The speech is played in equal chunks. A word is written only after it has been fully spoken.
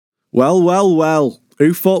Well.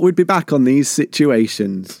 Who thought we'd be back on these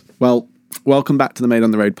situations? Well, welcome back to the Made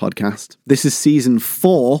on the Road podcast. This is season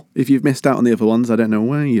 4. If you've missed out on the other ones, I don't know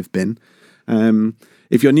where you've been.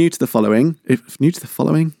 If you're new to the following,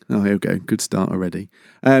 oh, here we go. Good start already.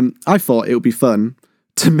 I thought it would be fun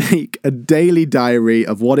to make a daily diary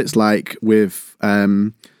of what it's like with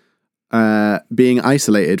being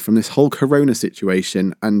isolated from this whole corona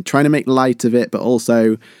situation and trying to make light of it, but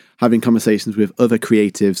also having conversations with other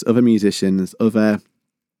creatives, other musicians, I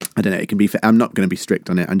don't know, it can be, I'm not going to be strict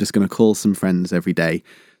on it. I'm just going to call some friends every day,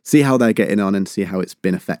 see how they're getting on and see how it's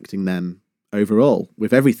been affecting them overall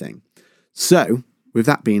with everything. So, with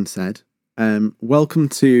that being said, welcome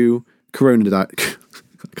to I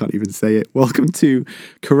can't even say it. Welcome to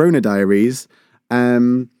Corona Diaries.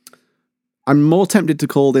 I'm more tempted to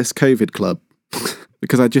call this COVID Club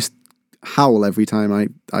because I just howl every time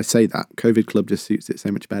I say that. COVID Club just suits it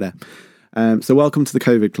so much better. So welcome to the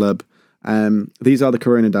COVID Club. These are the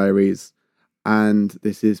Corona Diaries, and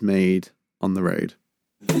this is Made on the Road.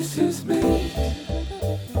 This is Made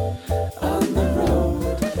on the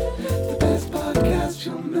Road, the best podcast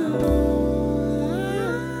you'll know.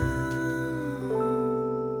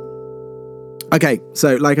 Okay,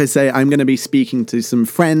 so like I say, I'm going to be speaking to some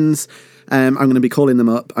friends. I'm going to be calling them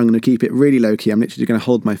up. I'm going to keep it really low-key. I'm literally going to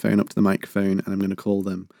hold my phone up to the microphone and I'm going to call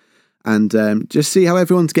them and just see how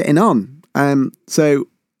everyone's getting on. So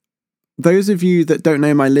those of you that don't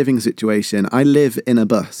know my living situation, I live in a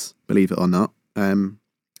bus, believe it or not. I'm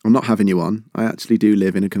not having you on. I actually do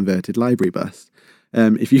live in a converted library bus.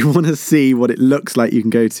 If you want to see what it looks like, you can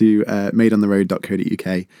go to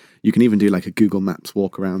madeontheroad.co.uk. You can even do like a Google Maps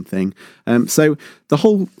walk around thing. So the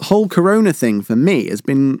whole Corona thing for me has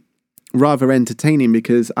been rather entertaining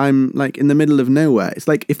because I'm like in the middle of nowhere. It's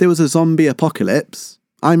like if there was a zombie apocalypse,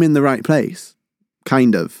 I'm in the right place,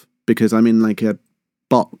 kind of, because I'm in like a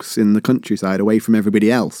box in the countryside away from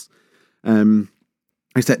everybody else.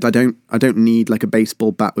 Except I don't need like a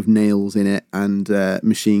baseball bat with nails in it and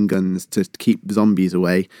machine guns to keep zombies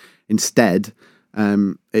away. Instead,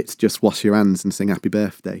 it's just wash your hands and sing happy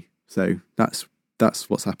birthday. So that's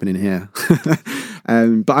what's happening here.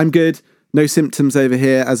 But I'm good. No symptoms over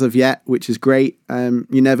here as of yet, which is great. You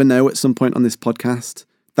never know, at some point on this podcast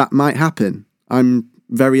that might happen. I'm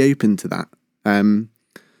very open to that.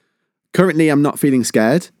 Currently, I'm not feeling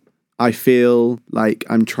scared. I feel like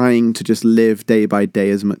I'm trying to just live day by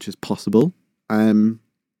day as much as possible. And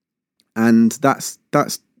that's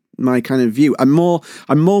my kind of view. I'm more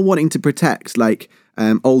wanting to protect like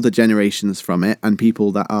older generations from it and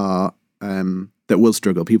people that are that will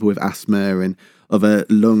struggle, people with asthma and other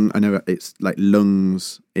lung. I know it's like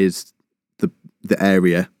lungs is the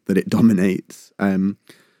area that it dominates. I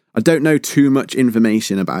don't know too much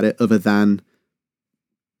information about it other than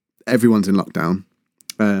everyone's in lockdown.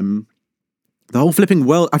 The whole flipping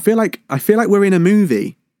world. I feel like we're in a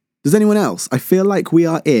movie. Does anyone else? I feel like we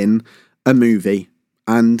are in a movie,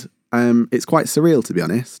 and it's quite surreal, to be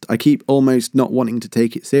honest. I keep almost not wanting to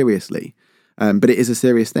take it seriously, but it is a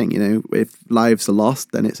serious thing. You know, if lives are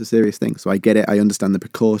lost, then it's a serious thing. So I get it. I understand the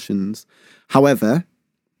precautions. However,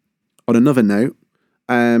 on another note,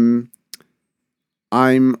 I'm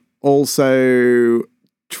also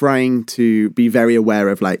trying to be very aware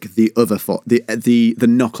of like the other the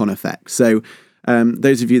knock-on effects. So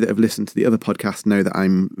those of you that have listened to the other podcast know that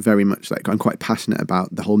I'm very much like I'm quite passionate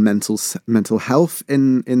about the whole mental health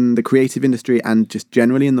in the creative industry and just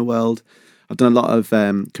generally in the world. I've done a lot of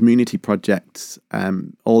community projects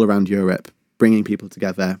all around Europe, bringing people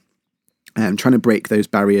together and trying to break those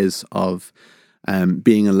barriers of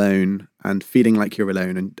being alone and feeling like you're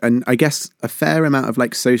alone, and I guess a fair amount of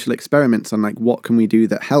like social experiments on like what can we do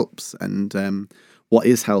that helps and what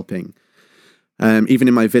is helping. Even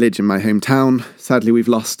in my village, in my hometown, sadly we've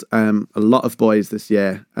lost a lot of boys this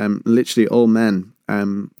year, literally all men,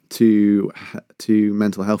 to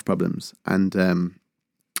mental health problems, and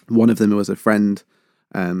one of them was a friend,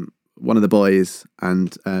 one of the boys,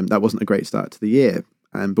 and that wasn't a great start to the year.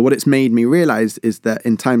 But what it's made me realise is that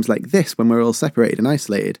in times like this, when we're all separated and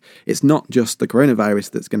isolated, it's not just the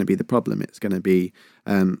coronavirus that's going to be the problem. It's going to be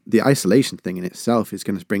the isolation thing in itself is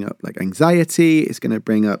going to bring up like anxiety. It's going to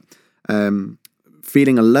bring up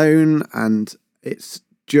feeling alone, and it's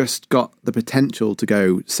just got the potential to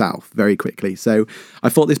go south very quickly. So I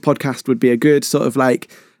thought this podcast would be a good sort of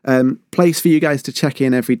like place for you guys to check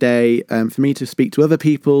in every day, for me to speak to other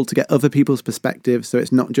people, to get other people's perspectives. So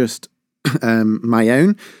it's not just my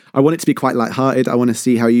own. I want it to be quite lighthearted. I want to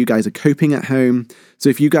see how you guys are coping at home. So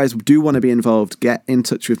if you guys do want to be involved, get in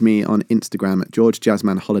touch with me on Instagram at George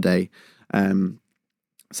Jazzman Holiday.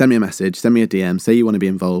 send me a message, send me a DM, say you want to be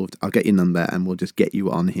involved. I'll get your number and we'll just get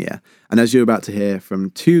you on here. And as you're about to hear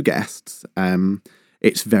from two guests,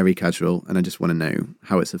 it's very casual and I just want to know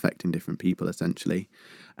how it's affecting different people, essentially.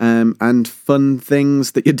 And fun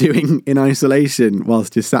things that you're doing in isolation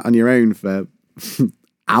whilst you're sat on your own for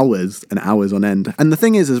hours and hours on end. And the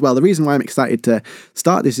thing is as well, the reason why I'm excited to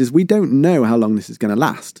start this is we don't know how long this is going to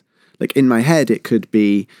last. Like in my head, it could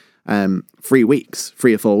be 3 weeks,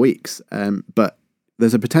 3 or 4 weeks. But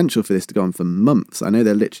there's a potential for this to go on for months. I know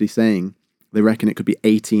they're literally saying they reckon it could be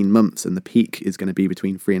 18 months and the peak is going to be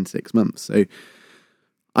between 3 and 6 months. So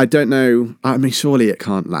I don't know. I mean, surely it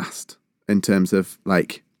can't last in terms of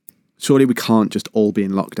like, surely we can't just all be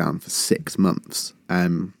in lockdown for 6 months.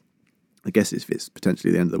 I guess if it's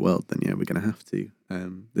potentially the end of the world, then yeah, we're going to have to.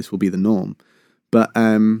 This will be the norm. But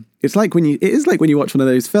it is like when you watch one of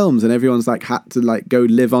those films and everyone's like had to like go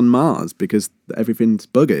live on Mars because everything's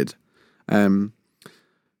buggered. And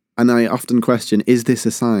I often question, is this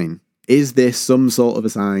a sign? Is this some sort of a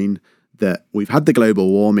sign that we've had the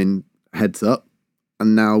global warming heads up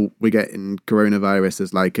and now we're getting coronavirus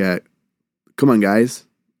as like, come on guys,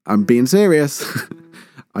 I'm being serious.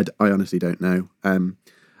 I honestly don't know.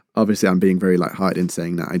 Obviously I'm being very lighthearted in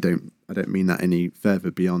saying that. I don't mean that any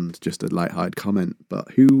further beyond just a lighthearted comment,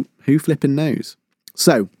 but who flipping knows?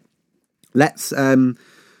 So let's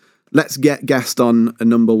get guest on a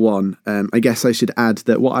number one. I guess I should add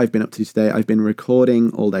that what I've been up to today, I've been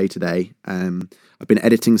recording all day today. I've been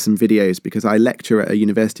editing some videos because I lecture at a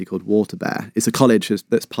university called Waterbear. It's a college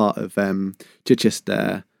that's part of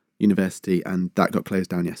Chichester University, and that got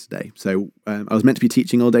closed down yesterday. So I was meant to be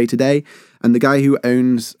teaching all day today, and the guy who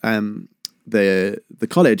owns the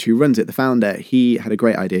college, who runs it, the founder, he had a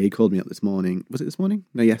great idea. He called me up this morning. Was it this morning?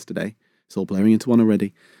 No, yesterday. It's all blurring into one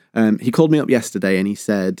already. He called me up yesterday and he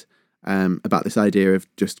said about this idea of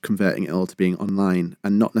just converting it all to being online,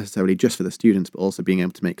 and not necessarily just for the students, but also being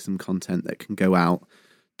able to make some content that can go out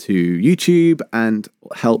to YouTube and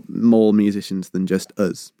help more musicians than just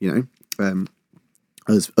us, you know,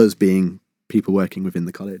 us being people working within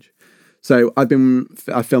the college. So I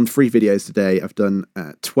filmed 3 videos today. I've done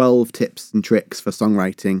 12 tips and tricks for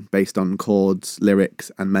songwriting based on chords,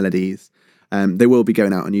 lyrics, and melodies. They will be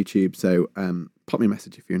going out on YouTube, so pop me a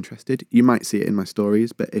message if you're interested. You might see it in my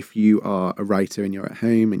stories, but if you are a writer and you're at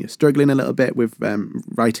home and you're struggling a little bit with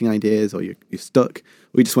writing ideas, or you're stuck,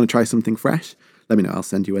 or you just want to try something fresh, let me know. I'll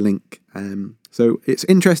send you a link. So it's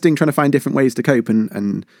interesting trying to find different ways to cope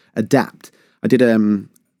and adapt. I did an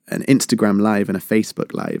Instagram live and a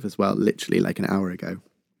Facebook live as well, literally like an hour ago.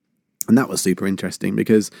 And that was super interesting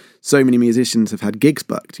because so many musicians have had gigs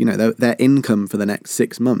booked. You know, their income for the next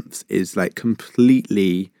 6 months is like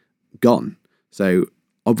completely gone. So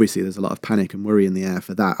obviously there's a lot of panic and worry in the air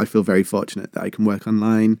for that. I feel very fortunate that I can work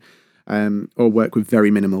online or work with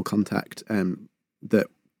very minimal contact, that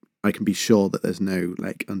I can be sure that there's no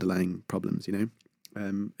like underlying problems, you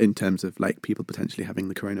know, in terms of like people potentially having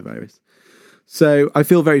the coronavirus. So I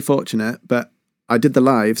feel very fortunate, but I did the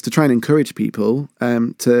lives to try and encourage people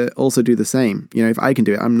to also do the same. You know, if I can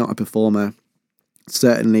do it, I'm not a performer.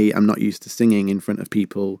 Certainly, I'm not used to singing in front of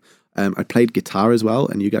people. I played guitar as well,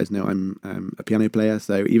 and you guys know I'm a piano player,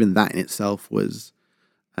 so even that in itself was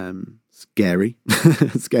scary,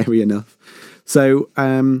 scary enough. So,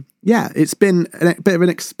 yeah, it's been a bit of an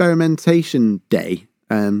experimentation day,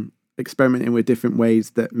 experimenting with different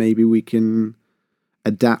ways that maybe we can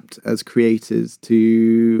adapt as creators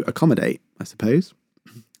to accommodate, I suppose.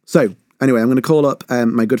 So anyway, I'm going to call up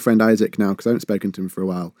my good friend Isaac now, because I haven't spoken to him for a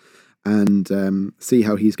while, and see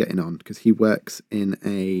how he's getting on, because he works in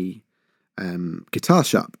a guitar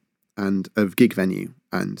shop and a gig venue,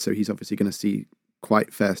 and so he's obviously going to see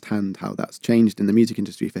quite firsthand how that's changed in the music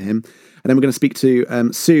industry for him. And then we're going to speak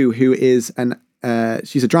to Sue, who is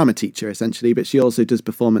she's a drama teacher essentially, but she also does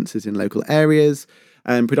performances in local areas,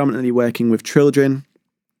 predominantly working with children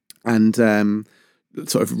and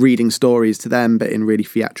sort of reading stories to them, but in really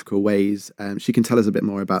theatrical ways. She can tell us a bit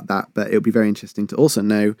more about that, but it'll be very interesting to also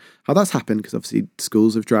know how that's happened, because obviously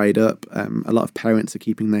schools have dried up. A lot of parents are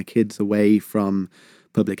keeping their kids away from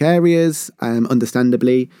public areas,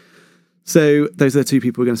 understandably. So those are the 2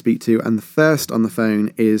 people we're going to speak to, and the first on the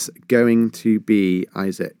phone is going to be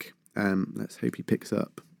Isaac. Let's hope he picks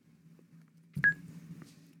up.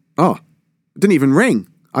 Oh, it didn't even ring.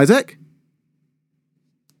 Isaac?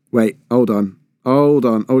 Wait, hold on,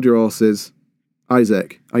 hold your horses.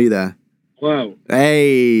 Isaac, are you there? Wow.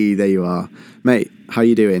 Hey, there you are. Mate, how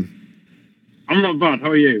you doing? I'm not bad, how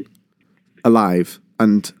are you? Alive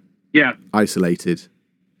and Yeah, isolated.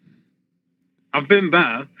 I've been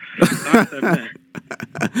better. I have to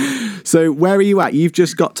admit. So where are you at? You've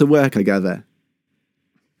just got to work, I gather.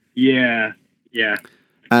 Yeah.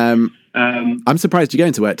 I'm surprised you're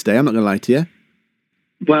going to work today. I'm not going to lie to you.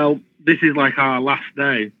 Well, this is like our last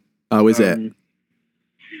day. Oh, is it?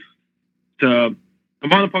 So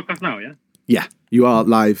I'm on the podcast now, yeah? Yeah, you are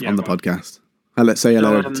live on the well. podcast. Let's say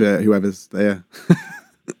hello to whoever's there.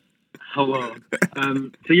 Hello.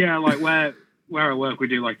 So yeah, like where I work, we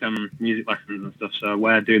do like music lessons and stuff. So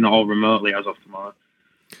we're doing it all remotely as of tomorrow.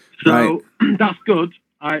 So that's good.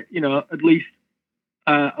 At least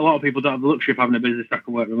a lot of people don't have the luxury of having a business that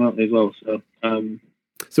can work remotely as well. So.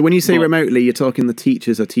 So when you say remotely, you're talking the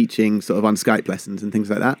teachers are teaching sort of on Skype lessons and things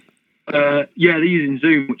like that? Yeah, they're using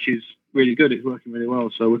Zoom, which is really good. It's working really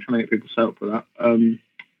well. So we're trying to get people set up for that.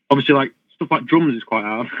 Obviously, like stuff like drums is quite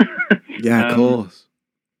hard. Yeah, of course.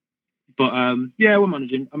 But yeah, we're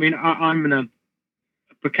managing. I mean, I'm in a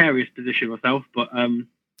precarious position myself, but in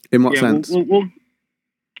what sense? I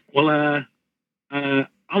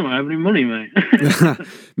don't have any money, mate.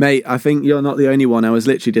 Mate, I think you're not the only one. I was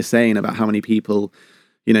literally just saying about how many people,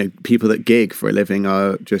 people that gig for a living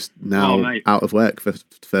are just now out of work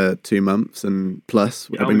for 2 months and plus.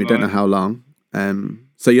 I mean, we don't know how long.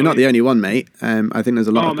 So you're not the only one, mate. I think there's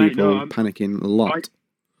a lot of people panicking a lot.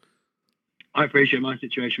 I appreciate my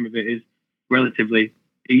situation with it is relatively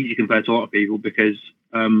easy compared to a lot of people because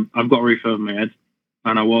I've got a roof over my head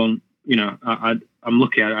and I won't, I'm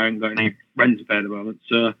lucky I haven't got any rent to pay at the moment.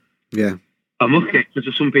 So yeah, I'm lucky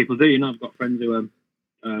because some people do. I've got friends who are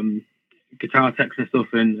guitar techs and stuff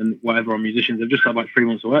and whatever on musicians. They've just had like 3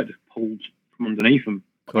 months of work just pulled from underneath them.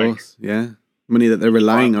 Of course, yeah. Money that they're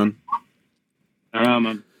relying on. I know,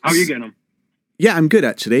 man. How are you getting on? Yeah, I'm good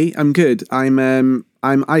actually. I'm good. I'm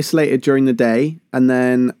isolated during the day and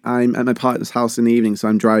then I'm at my partner's house in the evening, so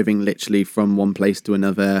I'm driving literally from one place to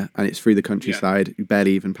another and it's through the countryside. You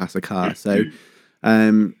barely even pass a car. So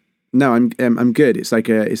no, I'm good. It's like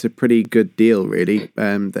it's a pretty good deal really,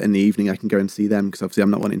 that in the evening I can go and see them because obviously I'm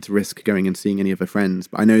not wanting to risk going and seeing any of their friends,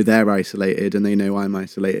 but I know they're isolated and they know I'm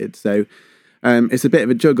isolated. So it's a bit of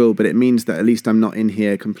a juggle, but it means that at least I'm not in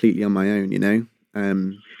here completely on my own,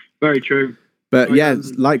 Very true. But yeah,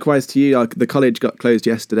 likewise to you. The college got closed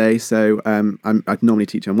yesterday, so I normally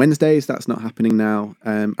teach on Wednesdays. That's not happening now,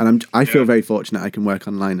 and I feel very fortunate I can work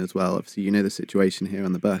online as well. Obviously, the situation here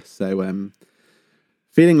on the bus, so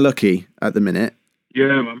feeling lucky at the minute.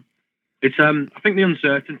 Yeah, man. It's I think the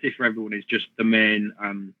uncertainty for everyone is just the main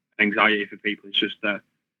anxiety for people. It's just that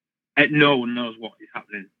no one knows what is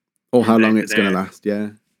happening or how long it's going to last.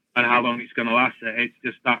 Yeah, and how long it's going to last. It's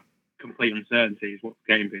just that complete uncertainty is what's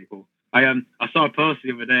getting people. I saw a post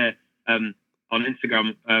the other day on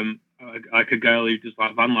Instagram, like a girl who does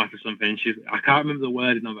like van life or something. And I can't remember the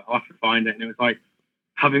wording of it. I'll have to find it. And it was like,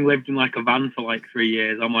 having lived in like a van for like 3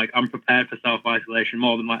 years, I'm prepared for self isolation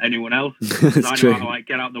more than like anyone else. I know how to like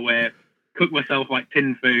get out of the way, cook myself like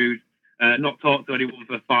tin food, not talk to anyone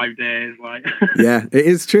for 5 days. Like yeah, it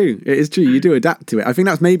is true. It is true. You do adapt to it. I think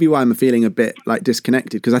that's maybe why I'm feeling a bit like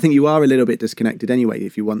disconnected because I think you are a little bit disconnected anyway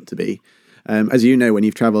if you want to be. As you know, when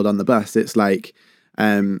you've travelled on the bus, it's like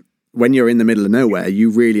when you're in the middle of nowhere, you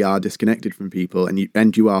really are disconnected from people,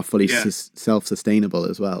 and you are fully self-sustainable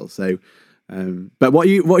as well. So, but what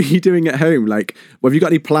are you doing at home? Like, have you got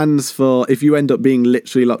any plans for if you end up being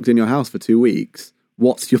literally locked in your house for 2 weeks?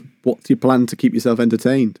 What's your plan to keep yourself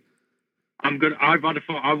entertained? I'm good. I've had a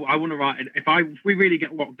thought. I want to write. If we really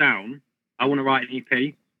get locked down, I want to write an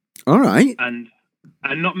EP. All right. And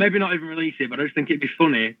maybe not even release it, but I just think it'd be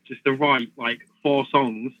funny just to write like 4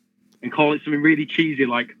 songs and call it something really cheesy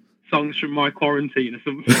like Songs from My Quarantine or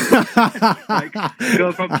something. But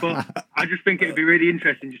I just think it'd be really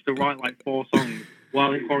interesting just to write like 4 songs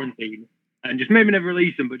while in quarantine and just maybe never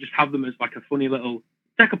release them, but just have them as like a funny little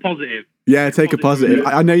take a positive. Yeah, take a positive.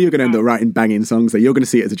 I know you're going to end up writing banging songs there. You're going to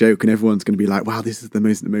see it as a joke and everyone's going to be like, wow, this is the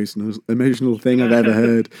most emotional thing I've ever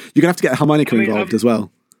heard. You're going to have to get a harmonica involved as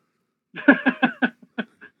well.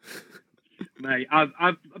 Mate,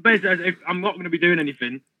 I've basically, if I'm not going to be doing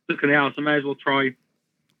anything stuck in the house, I may as well try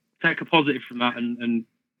take a positive from that and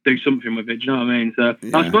do something with it. Do you know what I mean? So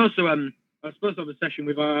yeah. I was supposed to have a session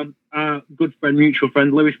with our good friend, mutual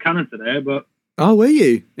friend Lewis Cannon today, but were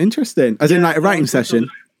you? Interesting. As in like a writing session.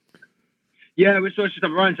 Yeah, we're supposed to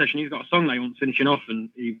have a writing session. He's got a song that he wants finishing off,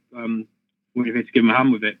 and he wanted me to give him a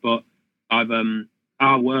hand with it. But our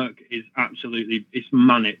work is it's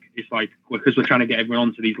manic. It's like because we're trying to get everyone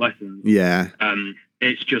onto these lessons. Yeah.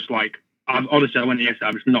 It's just like honestly, I went yesterday.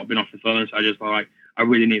 I've just not been off the phone, so I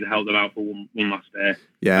really need to help them out for one last day.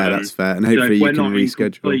 Yeah, that's fair, and hopefully you can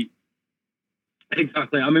reschedule.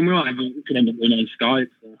 Exactly. I mean, we could end up doing it on Skype.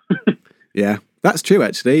 So. Yeah. That's true,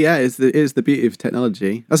 actually. Yeah, it is the beauty of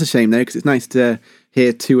technology. That's a shame, though, because it's nice to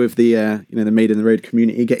hear two of the the Made in the Road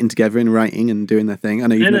community getting together and writing and doing their thing. I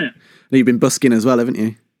know you've been busking as well, haven't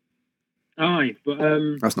you? Aye, but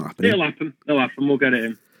that's not happening. It'll happen. We'll get it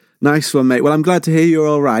in. Nice one, mate. Well, I'm glad to hear you're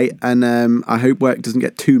all right, and I hope work doesn't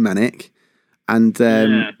get too manic. And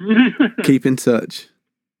keep in touch.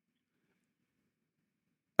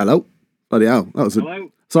 Hello? Bloody hell. That was Hello?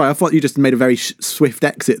 Sorry, I thought you just made a very swift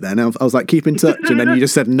exit then. I was like, keep in touch, and then you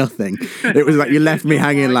just said nothing. It was like you left me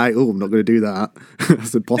hanging like, oh, I'm not going to do that.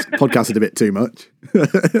 That's the podcasted a bit too much.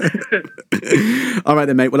 All right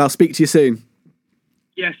then, mate. Well, I'll speak to you soon.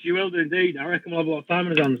 Yes, you will do indeed. I reckon we'll have a lot of time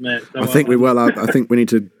on his hands, mate. So, I think we will. I think we need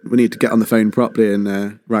to get on the phone properly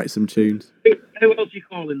and write some tunes. Who else are you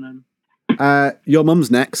calling then? Your mum's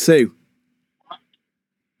next, Sue.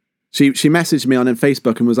 She messaged me on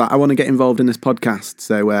Facebook and was like, I want to get involved in this podcast.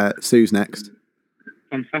 So Sue's next.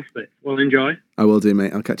 Fantastic. Well, enjoy. I will do,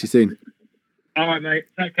 mate. I'll catch you soon. All right, mate.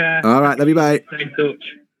 Take care. All right, love you, bye. Stay in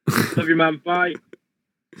touch. Love you, man. Bye.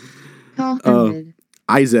 Oh,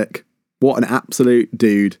 Isaac, what an absolute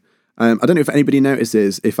dude. I don't know if anybody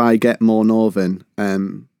notices if I get more northern,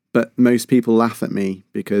 but most people laugh at me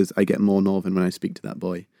because I get more northern when I speak to that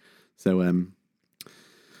boy. So,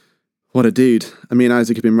 what a dude. Me and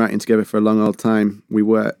Isaac have been writing together for a long old time. We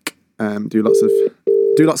work, do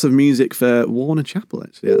lots of music for Warner Chappell,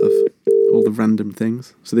 actually, out of all the random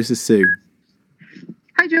things. So this is Sue.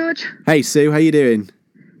 Hi, George. Hey, Sue, how you doing?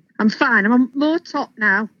 I'm fine. I'm on more top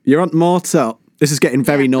now. You're on more top. This is getting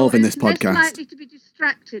very northern, this less podcast. likely to be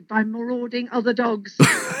distracted by marauding other dogs.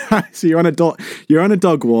 So you're on a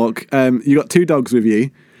dog walk. You got two dogs with you.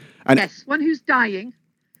 And yes, one who's dying.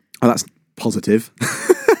 Oh, that's positive.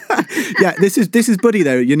 Yeah, this is Buddy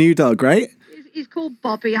though, your new dog, right? He's called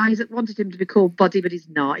Bobby. Isaac wanted him to be called Buddy, but he's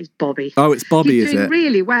not. He's Bobby. Oh, it's Bobby, he's is doing it?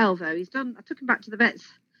 really well though. I took him back to the vets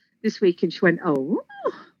this week, and she went, "Oh,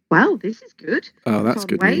 well, this is good." Oh, that's Can't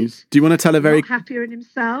good wait. news. Do you want to tell a very Not happier in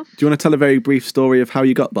himself? Do you want to tell a very brief story of how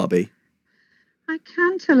you got Bobby? I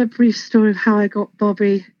can tell a brief story of how I got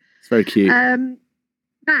Bobby. It's very cute.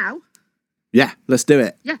 Now. Yeah, let's do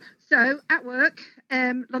it. Yeah. So at work,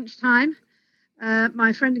 lunchtime,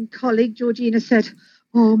 my friend and colleague Georgina said,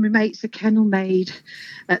 "Oh, my mate's a kennel maid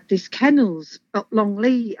at this kennels up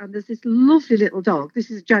Longley, and there's this lovely little dog.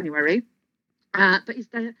 This is January, but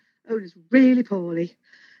the owner's really poorly.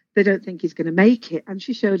 They don't think he's going to make it." And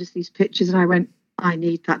she showed us these pictures, and I went, "I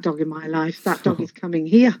need that dog in my life. That dog is coming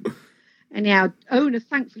here." And our owner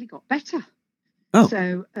thankfully got better. Oh.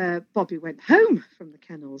 So Bobby went home from the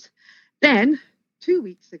kennels. Then 2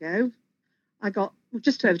 weeks ago,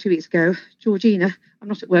 just over 2 weeks ago, Georgina, I'm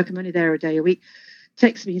not at work, I'm only there a day a week,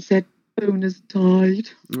 texted me and said, "Owner's died.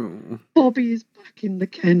 Oh. Bobby is back in the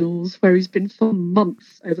kennels where he's been for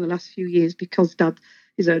months over the last few years because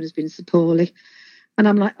his owner's been so poorly." And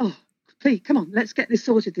I'm like, "Oh, please, come on, let's get this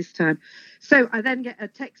sorted this time." So I then get a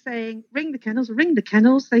text saying, ring the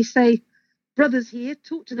kennels. They say, "Brother's here,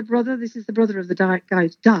 talk to the brother." This is the brother of the guy who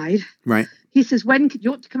died. Right. He says, "When do you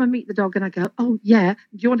want to come and meet the dog?" And I go, "Oh, yeah.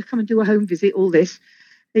 Do you want to come and do a home visit, all this?"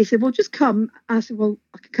 They said, "Well, just come." I said, "Well,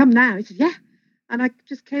 I can come now." He said, "Yeah." And I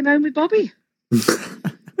just came home with Bobby.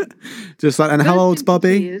 Just like, and how old's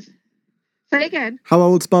Bobby? Say again. How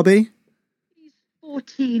old's Bobby? He's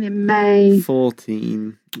 14 in May.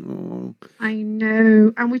 14. Oh. I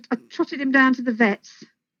know. And I trotted him down to the vets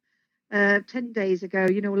 10 days ago.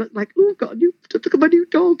 Looked like, "Oh, look at my new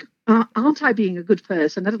dog." Aren't I being a good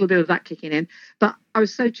person? A little bit of that kicking in. But I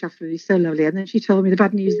was so chuffed with you, so lovely. And then she told me the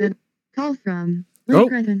bad news then. Call from Oh.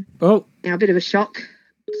 Grevin. Oh. A bit of a shock.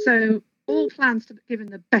 So all plans to give him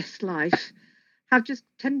the best life have just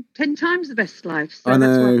 10 times the best life. So I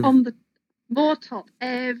that's why know. I'm on the more top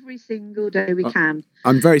every single day we can.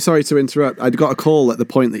 I'm very sorry to interrupt. I'd got a call at the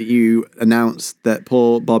point that you announced that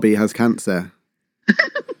poor Bobby has cancer.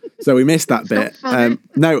 So we missed that bit. Not funny.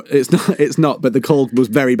 No, it's not. It's not. But the call was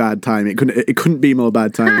very bad timing. It couldn't be more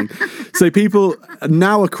bad timing. So people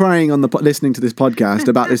now are crying on listening to this podcast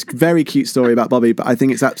about this very cute story about Bobby. But I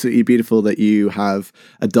think it's absolutely beautiful that you have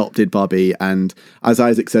adopted Bobby. And as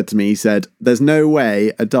Isaac said to me, he said, "There's no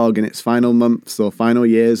way a dog in its final months or final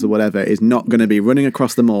years or whatever is not going to be running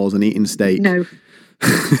across the moors and eating steak." No.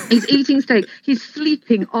 He's eating steak. He's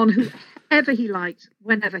sleeping on whoever he likes,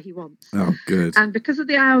 whenever he wants. Oh, good. And because of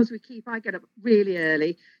the hours we keep, I get up really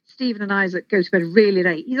early. Stephen and Isaac go to bed really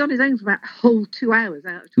late. He's on his own for about a whole 2 hours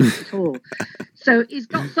out of 20 at all. So he's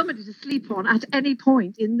got somebody to sleep on at any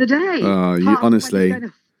point in the day. Oh, Apart from when honestly. he's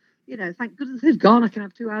going thank goodness they've gone. I can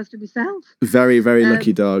have 2 hours to myself. Very, very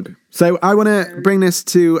lucky dog. So I want to bring this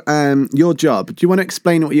to your job. Do you want to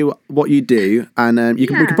explain what you do? And we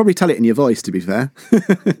can probably tell it in your voice, to be fair.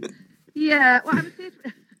 Yeah, well, I'm a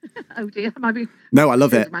theatre... Oh dear, am I being... No, I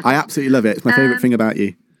love it. I absolutely love it. It's my favourite thing about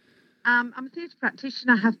you. I'm a theatre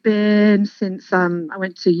practitioner. I have been since I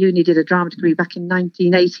went to uni, did a drama degree back in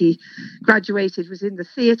 1980, graduated, was in the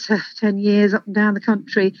theatre 10 years up and down the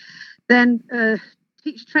country, then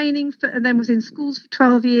teacher training, and then was in schools for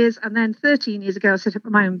 12 years, and then 13 years ago I set up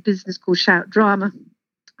my own business called Shout Drama,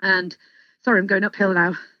 and sorry, I'm going uphill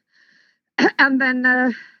now, and then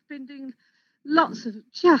been doing lots of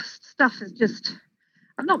just stuff.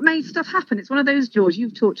 I've not made stuff happen. It's one of those, George,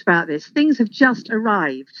 you've talked about this, things have just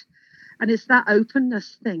arrived. And it's that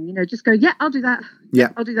openness thing, just go, yeah, I'll do that. Yeah,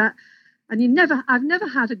 I'll do that. And I've never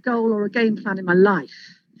had a goal or a game plan in my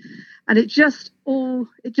life. And it just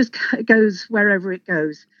goes wherever it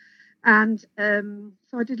goes. And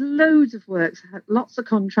so I did loads of work, I had lots of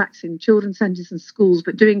contracts in children's centres and schools,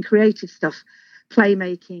 but doing creative stuff,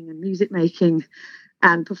 playmaking and music making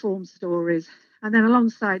and perform stories. And then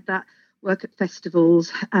alongside that, work at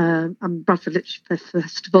festivals. I'm Bradford Literature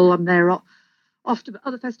Festival. I'm there off to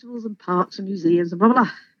other festivals and parks and museums and blah, blah,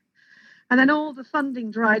 blah. And then all the funding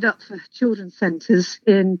dried up for children's centres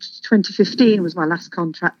in 2015 was my last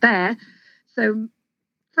contract there. So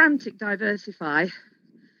frantic diversify.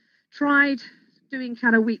 Tried doing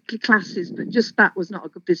kind of weekly classes, but just that was not a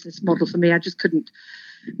good business model for me. I just couldn't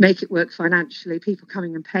make it work financially. People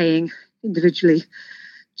coming and paying individually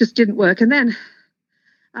just didn't work. And then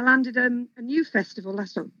I landed a new festival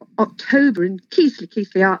last October in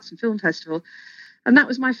Keighley Arts and Film Festival. And that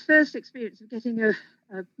was my first experience of getting a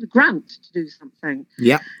grant to do something.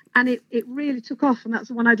 Yeah. And it really took off. And that's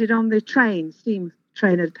the one I did on the train. Steam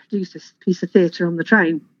train had produced a piece of theatre on the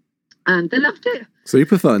train. And they loved it.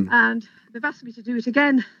 Super fun. And they've asked me to do it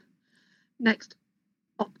again next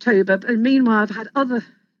October. But meanwhile, I've had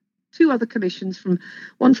 2 other commissions,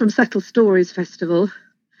 one from Settle Stories Festival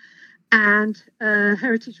and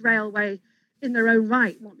Heritage Railway in their own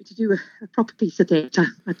right want me to do a proper piece of theatre,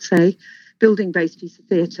 I'd say, building-based piece of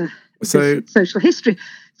theatre, social history.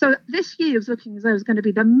 So this year was looking as though it was going to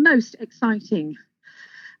be the most exciting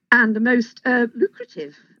and the most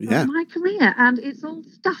lucrative of my career, and it's all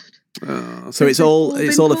stuffed. So it's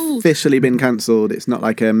all officially been cancelled. It's not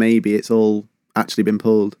like a maybe. It's all actually been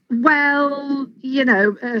pulled. Well,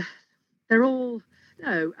 they're all.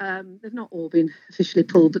 No, they've not all been officially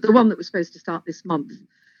pulled, but the one that was supposed to start this month.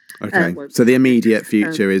 Okay, so the immediate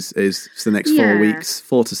future is the next 4 weeks,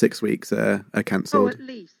 4 to 6 weeks are cancelled. Oh, at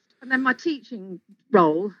least. And then my teaching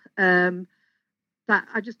role, that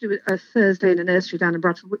I just do a Thursday in a nursery down in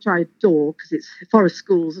Bradford, which I adore because it's forest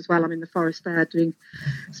schools as well. I'm in the forest there doing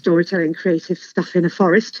storytelling, creative stuff in a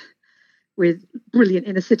forest with brilliant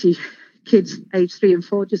inner city kids, age 3 and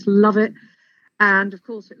 4, just love it. And of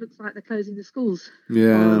course, it looks like they're closing the schools.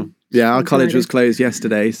 Yeah, our college was closed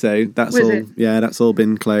yesterday, so that's all. It? Yeah, that's all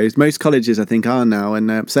been closed. Most colleges, I think, are now, and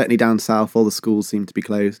certainly down south, all the schools seem to be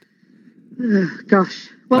closed. Gosh,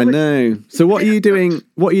 I know. So, what are you doing?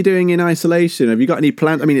 What are you doing in isolation? Have you got any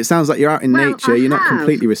plans? I mean, it sounds like you're out in nature. You're not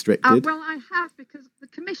completely restricted. Well, I have, because the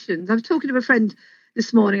commissions. I was talking to a friend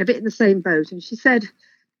this morning, a bit in the same boat, and she said,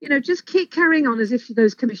 just keep carrying on as if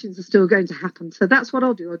those commissions are still going to happen. So that's what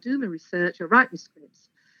I'll do. I'll do my research. I'll write my scripts.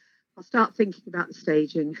 I'll start thinking about the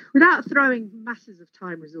staging without throwing masses of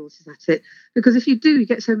time resources at it. Because if you do, you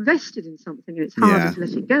get so invested in something and it's harder to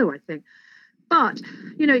let it go, I think. But,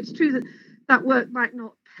 it's true that work might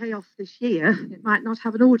not pay off this year. It might not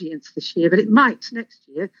have an audience this year, but it might next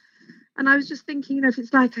year. And I was just thinking, if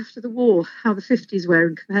it's like after the war, how the 50s were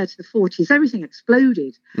and compared to the 40s, everything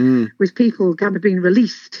exploded with people kind of being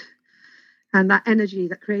released. And that energy,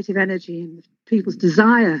 that creative energy and people's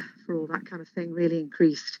desire for all that kind of thing really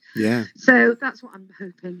increased. Yeah. So that's what I'm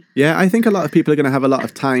hoping. Yeah, I think a lot of people are going to have a lot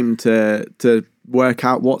of time to work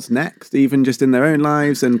out what's next, even just in their own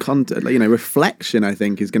lives, and reflection, I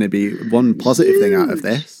think, is going to be one positive thing out of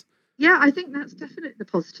this. Yeah, I think that's definitely the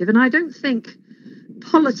positive. And I don't think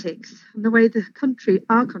politics and the way our country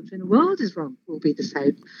and the world is run will be the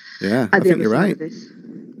same. Yeah, I think you're right.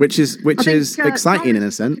 Which is exciting in a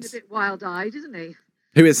sense. Looking a bit wild-eyed, isn't he?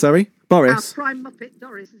 Who is, sorry? Boris? Our prime Muppet,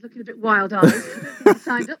 Doris, is looking a bit wild-eyed. I don't think he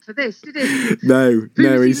signed up for this, did he? No,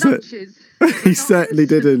 he certainly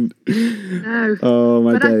didn't. No. Oh,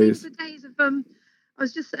 my days. I think the days of... I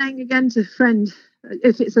was just saying again to a friend,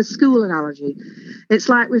 if it's a school analogy, it's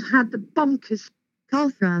like we've had the bonkers call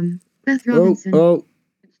from Beth Robinson.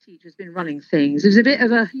 Teacher's been running things. There's a bit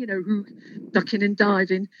of a, ducking and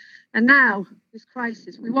diving. And now, this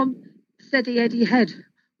crisis, we want steady Eddie head.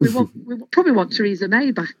 we probably want Theresa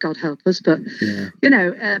May back, God help us. But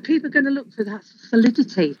people are going to look for that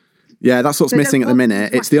solidity. Yeah, that's what's They don't missing at the want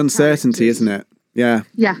minute. It's the uncertainty, characters. isn't it? Yeah.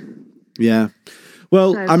 Yeah.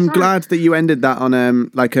 Well, So, I'm sorry. glad that you ended that on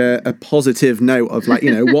like a positive note of like,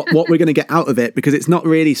 what we're going to get out of it, because it's not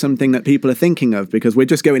really something that people are thinking of because we're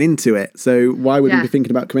just going into it. So why would we Yeah. be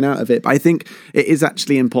thinking about coming out of it? But I think it is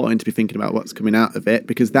actually important to be thinking about what's coming out of it,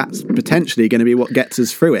 because that's potentially going to be what gets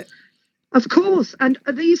us through it. Of course. And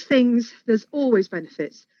these things, there's always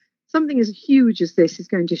benefits. Something as huge as this is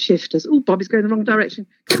going to shift us. Oh, Bobby's going the wrong direction.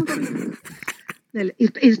 Come on, Bobby.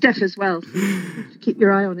 He's deaf as well. Keep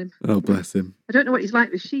your eye on him. Oh, bless him. I don't know what he's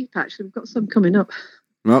like with sheep, actually. We've got some coming up.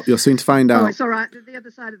 Well, you're soon to find Oh, out. it's all right. The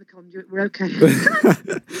other side of the conduit, we're okay.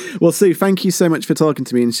 Well, Sue, thank you so much for talking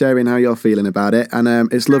to me and sharing how you're feeling about it. And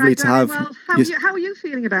it's lovely All right, to have... Well, how are you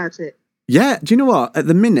feeling about it? Yeah, do you know what? At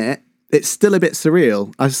the minute, it's still a bit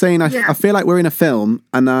surreal. I was saying I feel like we're in a film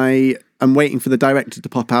and I am waiting for the director to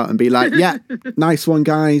pop out and be like, yeah, nice one,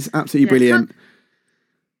 guys. Absolutely brilliant.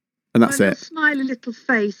 And that's Your it. smiley little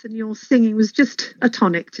face and your singing was just a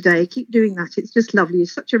tonic today. Keep doing that. It's just lovely. You're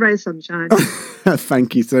such a ray of sunshine.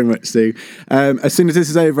 Thank you so much, Sue. As soon as this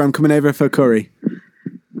is over, I'm coming over for a curry.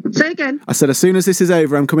 Say again. I said, as soon as this is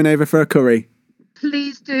over, I'm coming over for a curry.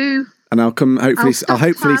 Please do. And I'll come, hopefully, I'll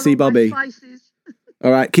hopefully see Bobby.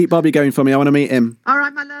 All right, keep Bobby going for me. I want to meet him. All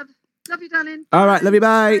right, my love. Love you, darling. All right, love you,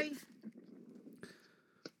 bye.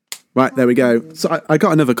 Right, there we go. So I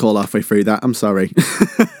got another call halfway through that. I'm sorry.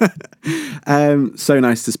 So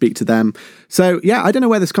nice to speak to them. So yeah, I don't know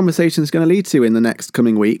where this conversation is going to lead to in the next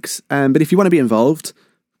coming weeks. But if you want to be involved,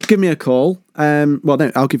 give me a call. Well,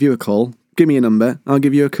 no, I'll give you a call. Give me a number. I'll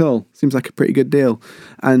give you a call. Seems like a pretty good deal.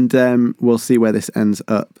 And we'll see where this ends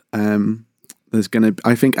up.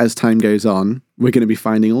 I think as time goes on, we're going to be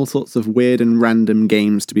finding all sorts of weird and random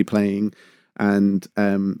games to be playing. And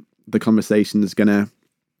the conversation is going to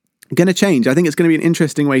change. I think it's going to be an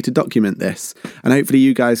interesting way to document this, and hopefully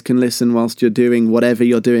you guys can listen whilst you're doing whatever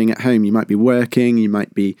you're doing at home. You might be working, you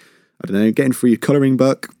might be, I don't know, getting through your colouring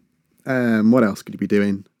book. What else could you be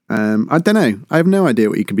doing? I don't know. I have no idea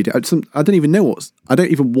what you can be doing. I don't even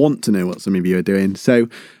want to know what some of you are doing. So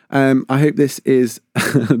I hope this is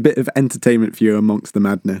a bit of entertainment for you amongst the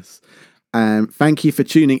madness. Thank you for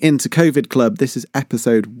tuning in to COVID Club. This is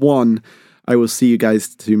episode 1. I will see you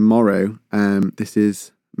guys tomorrow. This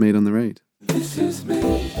is Made on the Road. This is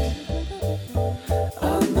made